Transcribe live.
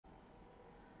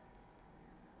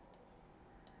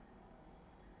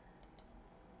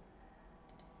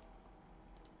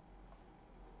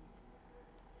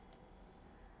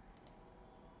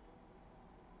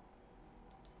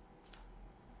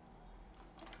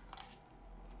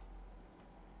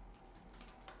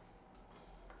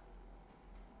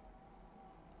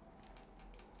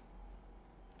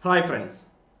Hi friends,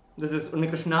 this is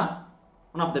Unnikrishnan,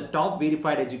 one of the top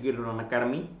verified educators on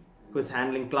Unacademy, who is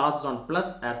handling classes on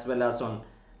Plus as well as on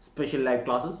special live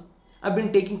classes. I've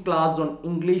been taking classes on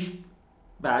English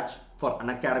batch for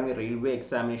Unacademy Railway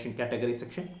Examination category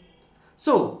section.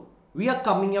 So we are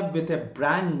coming up with a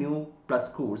brand new Plus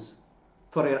course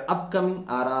for your upcoming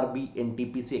RRB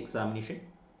NTPC examination,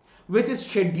 which is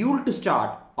scheduled to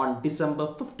start on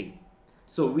December 15.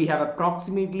 So we have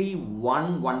approximately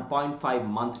 1.5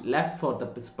 month left for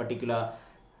this particular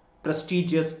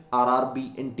prestigious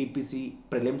RRB NTPC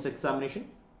prelims examination.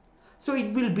 So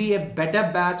it will be a better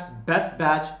batch, best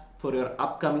batch for your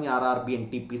upcoming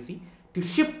RRB NTPC to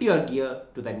shift your gear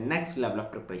to the next level of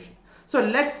preparation. So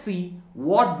let's see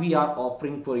what we are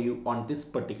offering for you on this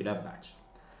particular batch.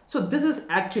 So this is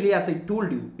actually, as I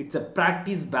told you, it's a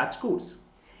practice batch course.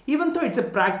 Even though it's a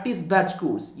practice batch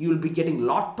course, you will be getting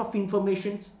lot of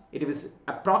informations. It is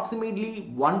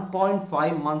approximately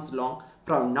 1.5 months long.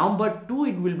 From November 2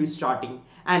 it will be starting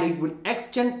and it will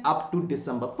extend up to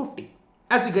December 15.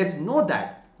 As you guys know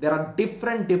that there are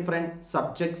different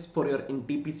subjects for your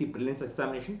NTPC prelims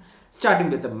examination,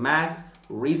 starting with the maths,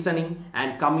 reasoning,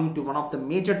 and coming to one of the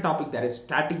major topic, that is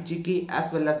static GK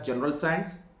as well as general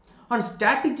science. On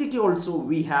static GK also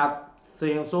we have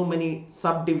so many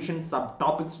subdivisions,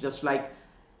 subtopics, just like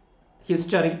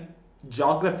history,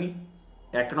 geography,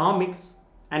 economics,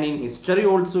 and in history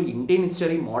also Indian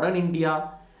history, modern India,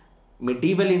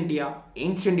 medieval India,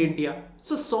 ancient India.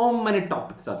 So many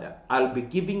topics are there. I'll be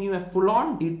giving you a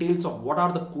full-on details of what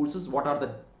are the courses, what are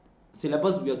the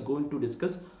syllabus we are going to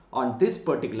discuss on this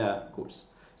particular course.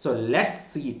 So let's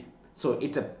see it. So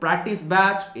it's a practice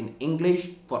batch in English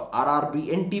for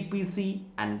RRB NTPC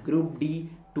and Group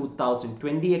D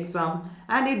 2020 exam,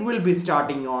 and it will be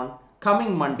starting on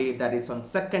coming Monday, that is on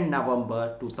 2nd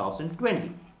November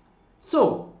 2020.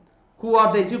 So who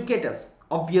are the educators?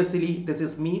 Obviously this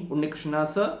is me, Unnikrishnan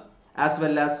sir, as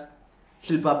well as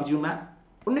Shilpa Biju ma'am.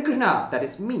 Unnikrishnan, that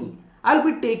is me. I'll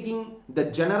be taking the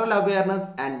general awareness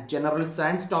and general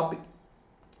science topic.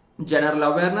 General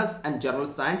awareness and general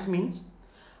science means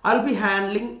I'll be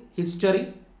handling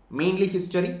history, mainly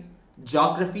history,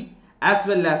 geography, as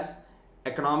well as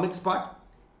economics part.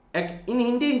 In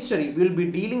Indian history, we will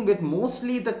be dealing with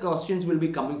mostly the questions will be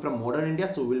coming from modern India,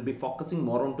 so we'll be focusing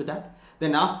more onto that.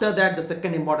 Then after that, the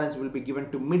second importance will be given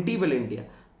to medieval India.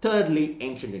 Thirdly,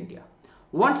 ancient India.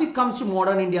 Once it comes to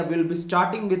modern India, we will be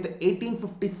starting with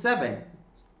 1857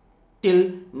 till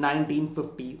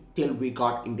 1950, till we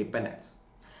got independence.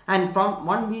 And from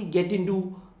when we get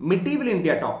into medieval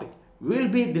India topic, we will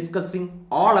be discussing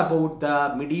all about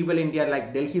the medieval India,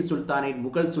 like Delhi Sultanate,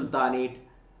 Mughal Sultanate,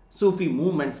 Sufi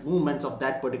movements of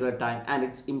that particular time, and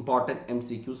its important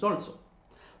MCQs also.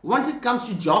 Once it comes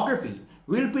to geography,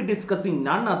 we will be discussing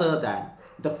none other than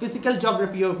the physical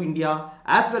geography of India,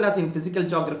 as well as in physical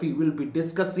geography we will be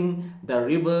discussing the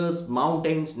rivers,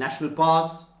 mountains, national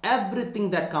parks,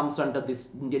 everything that comes under this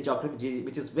India geography,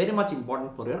 which is very much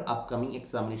important for your upcoming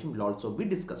examination, will also be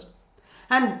discussed.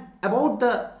 And about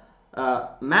the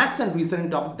maths and reasoning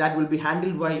topic, that will be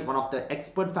handled by one of the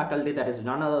expert faculty, that is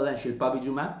none other than Shilpa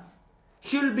Biju ma'am.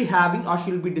 She will be having, or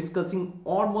she will be discussing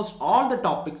almost all the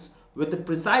topics with a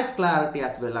precise clarity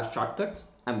as well as shortcuts.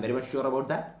 I'm very much sure about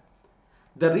that.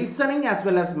 The reasoning as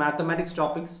well as mathematics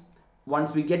topics,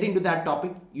 once we get into that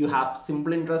topic, you have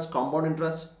simple interest, compound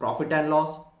interest, profit and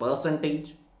loss,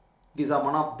 percentage. These are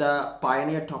one of the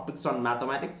pioneer topics on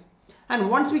mathematics. And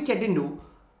once we get into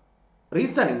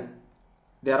reasoning,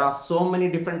 there are so many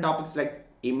different topics like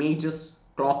images,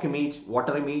 clock image,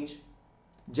 water image.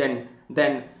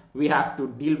 Then we have to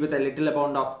deal with a little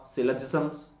amount of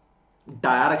syllogisms,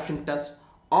 direction test,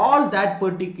 all that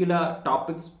particular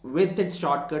topics with its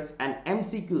shortcuts and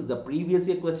MCQs, the previous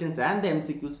year questions and the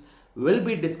MCQs will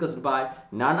be discussed by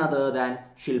none other than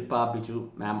Shilpa Biju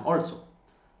ma'am also.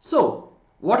 So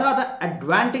what are the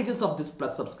advantages of this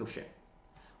Plus subscription?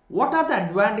 What are the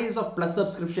advantages of Plus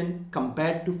subscription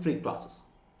compared to free classes?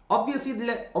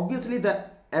 Obviously the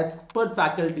expert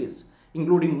faculties,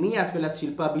 including me as well as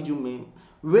Shilpa Biju ma'am,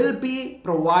 will be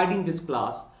providing this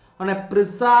class on a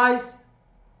precise,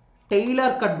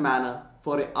 tailor-cut manner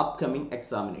for your upcoming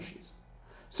examinations.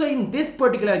 So in this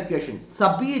particular occasion,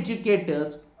 Sabhi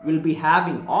educators will be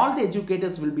having, all the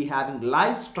educators will be having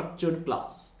live structured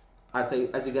classes. As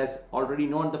you guys already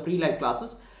know, in the free live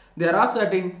classes, there are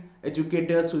certain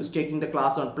educators who is taking the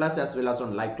class on Plus as well as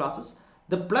on live classes.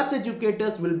 The Plus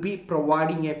educators will be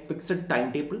providing a fixed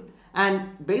timetable, and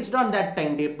based on that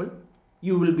timetable,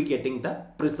 you will be getting the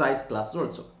precise classes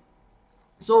also.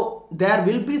 So there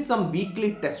will be some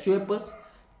weekly test papers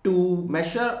to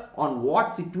measure on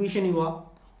what situation you are,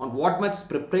 on what much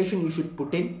preparation you should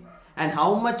put in, and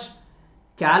how much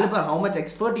caliber, how much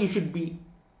expert you should be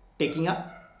taking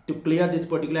up to clear this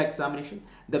particular examination.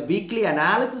 The weekly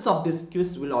analysis of this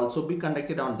quiz will also be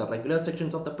conducted on the regular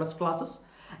sections of the plus classes,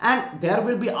 and there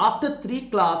will be, after 3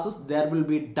 classes, there will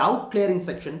be doubt clearing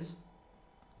sections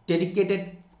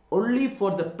dedicated only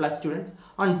for the plus students.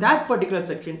 On that particular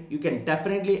section, you can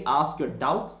definitely ask your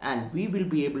doubts and we will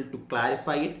be able to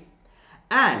clarify it.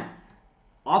 And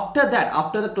after that,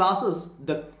 after the classes,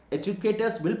 the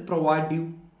educators will provide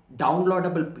you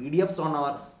downloadable PDFs on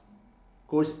our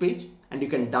course page, and you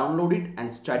can download it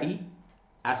and study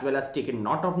as well as take a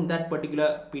note of that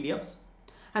particular PDFs.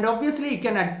 And obviously you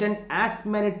can attend as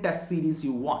many test series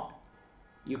you want.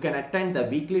 You can attend the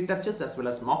weekly tests as well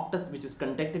as mock tests, which is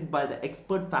conducted by the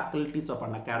expert faculties of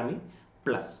Unacademy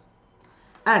Plus.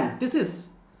 And this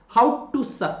is how to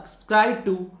subscribe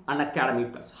to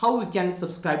Unacademy Plus. How you can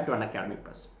subscribe to Unacademy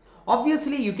Plus.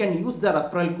 Obviously you can use the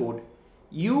referral code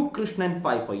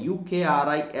Ukrishnan54,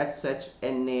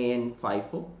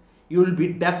 Ukrishnan54. You will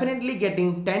be definitely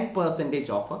getting 10%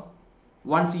 offer.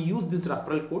 Once you use this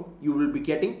referral code, you will be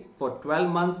getting for 12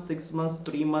 months, 6 months,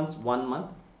 3 months, 1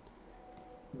 month.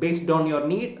 Based on your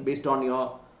need, based on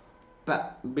your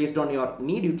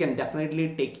need, you can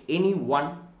definitely take any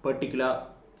one particular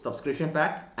subscription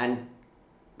pack and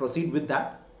proceed with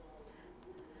that.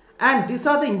 And these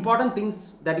are the important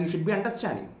things that you should be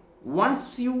understanding.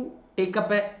 Once you take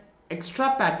up a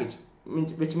extra package,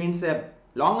 which means a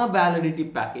longer validity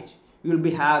package, you will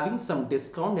be having some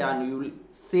discount and you will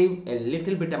save a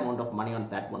little bit amount of money on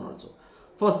that one also.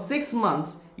 For 6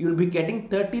 months, you will be getting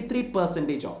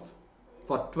 33% off.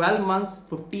 For 12 months,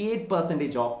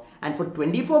 58% off. And for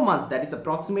 24 months, that is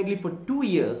approximately for 2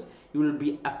 years, you will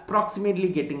be approximately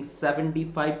getting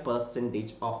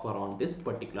 75% offer on this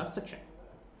particular section.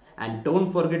 And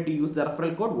don't forget to use the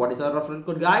referral code. What is our referral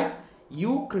code, guys?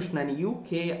 Ukrishnan,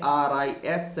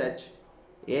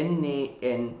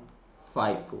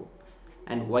 Ukrishnan54.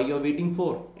 And why you're waiting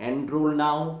for? Enroll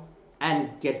now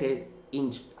and get an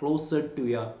inch closer to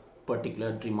your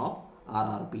particular dream of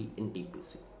RRB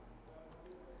NTPC.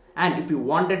 And if you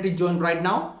wanted to join right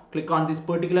now, click on this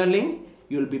particular link.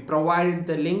 You will be provided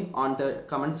the link on the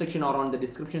comment section or on the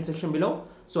description section below.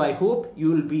 So I hope you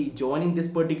will be joining this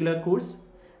particular course,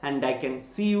 and I can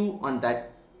see you on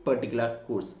that particular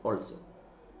course also.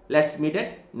 Let's meet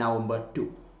at November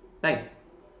 2. Thank you.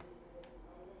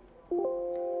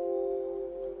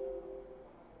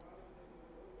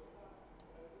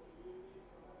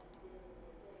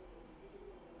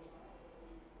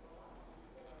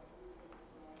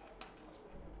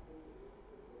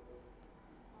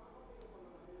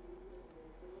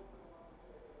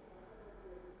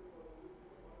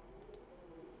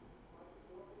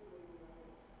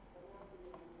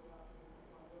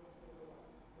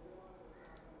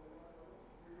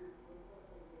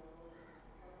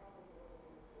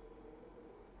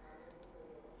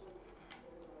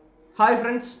 Hi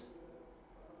friends,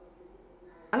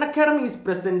 Unacademy is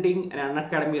presenting an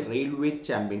Unacademy Railway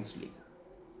Champions League.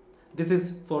 This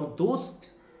is for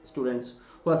those students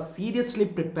who are seriously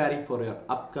preparing for your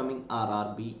upcoming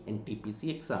RRB NTPC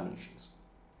examinations.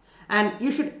 And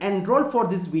you should enroll for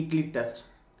this weekly test,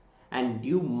 and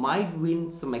you might win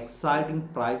some exciting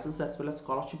prizes as well as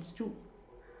scholarships too.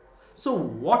 So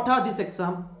what are these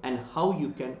exams and how you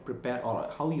can prepare or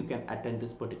how you can attend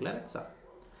this particular exam?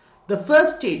 The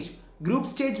first stage, group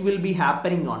stage, will be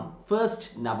happening on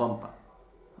 1st November.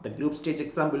 The group stage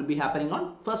exam will be happening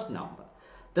on 1st November.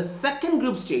 The second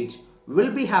group stage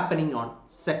will be happening on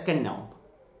 2nd November.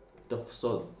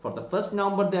 So for the 1st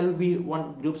November, there will be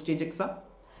one group stage exam.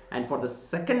 And for the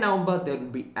 2nd November, there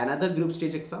will be another group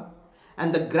stage exam.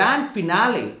 And the grand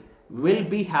finale will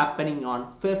be happening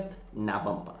on 5th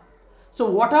November. So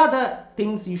what are the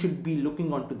things you should be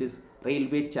looking onto this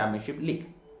Railway Championship League?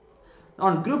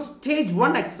 On group stage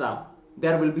 1 exam,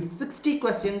 there will be 60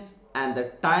 questions and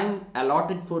the time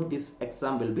allotted for this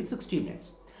exam will be 60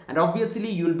 minutes. And obviously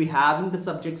you will be having the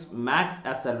subjects maths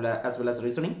as well as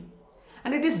reasoning.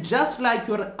 And it is just like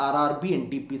your RRB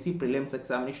NTPC prelims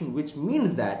examination, which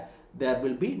means that there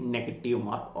will be negative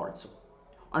mark also.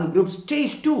 On group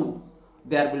stage 2,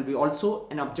 there will be also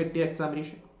an objective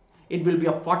examination. It will be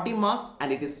of 40 marks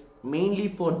and it is mainly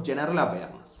for general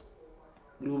awareness.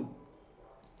 Group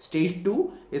Stage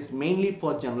 2 is mainly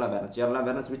for general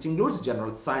awareness which includes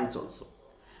general science also.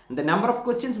 And the number of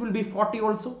questions will be 40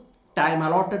 also. Time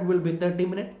allotted will be 30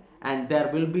 minutes and there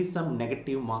will be some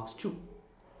negative marks too.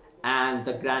 And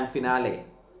the grand finale,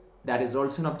 that is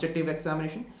also an objective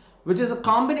examination, which is a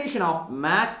combination of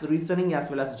maths, reasoning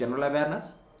as well as general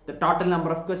awareness. The total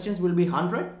number of questions will be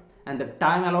 100 and the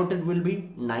time allotted will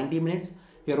be 90 minutes.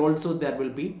 Here also there will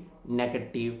be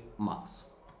negative marks.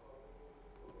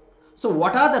 So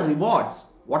what are the rewards?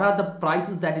 What are the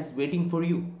prizes that is waiting for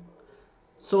you?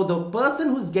 So the person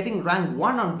who is getting rank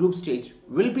 1 on group stage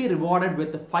will be rewarded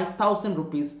with the 5,000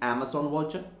 rupees Amazon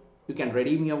voucher. You can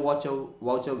redeem your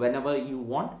voucher whenever you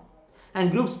want.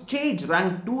 And group stage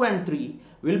rank 2 and 3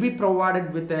 will be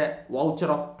provided with a voucher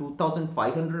of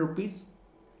 2,500 rupees.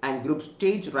 And group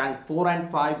stage rank 4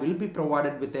 and 5 will be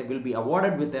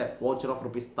awarded with a voucher of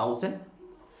rupees 1,000.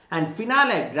 And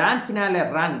grand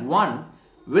finale rank 1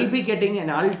 will be getting an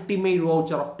ultimate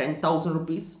voucher of 10,000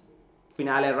 rupees.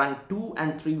 Finale rank 2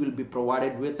 and 3 will be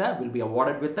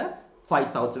awarded with a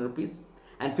 5,000 rupees.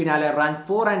 And finale rank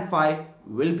 4 and 5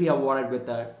 will be awarded with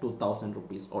a 2,000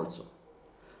 rupees also.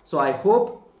 So I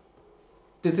hope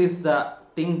this is the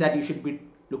thing that you should be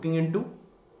looking into.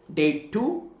 Day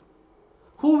 2,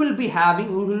 who will be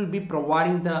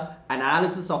providing the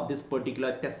analysis of this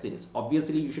particular test series.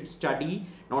 Obviously you should study,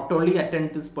 not only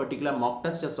attend this particular mock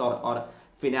test or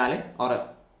finale or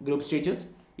group stages.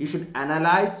 You should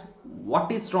analyze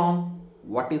what is wrong,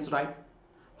 what is right,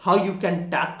 how you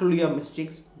can tackle your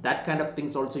mistakes. That kind of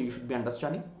things also you should be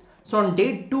understanding. So on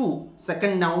day 2,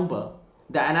 2nd November,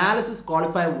 the analysis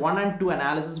qualifier 1 and 2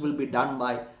 analysis will be done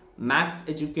by maths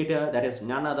educator, that is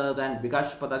none other than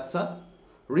Vikash Pathak sir.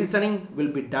 Reasoning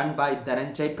will be done by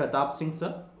Dhananjay Pratap Singh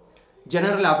sir.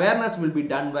 General awareness will be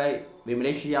done by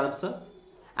Vimlesh Yadav sir.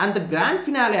 And the grand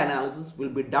finale analysis will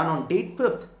be done on date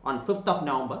 5th, on 5th of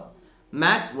November.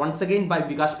 Maths once again by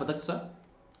Vikash Pathak sir.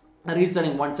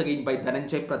 Reasoning once again by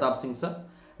Dhananjay Pratap Singh sir.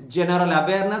 General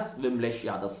awareness Vimlesh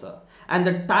Yadav sir. And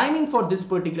the timing for this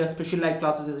particular special live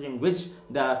classes in which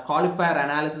the qualifier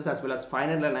analysis as well as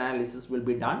final analysis will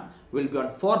be done will be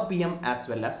on 4 p.m. as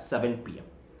well as 7 p.m.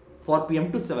 4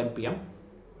 p.m. to 7 p.m.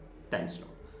 time slot.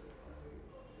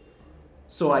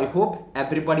 So I hope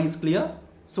everybody is clear.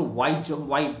 So why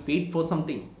wait for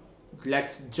something?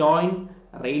 Let's join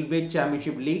Railway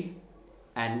Championship League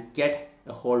and get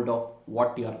a hold of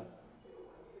what you are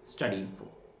studying for.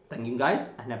 Thank you guys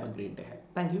and have a great day ahead.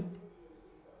 Thank you.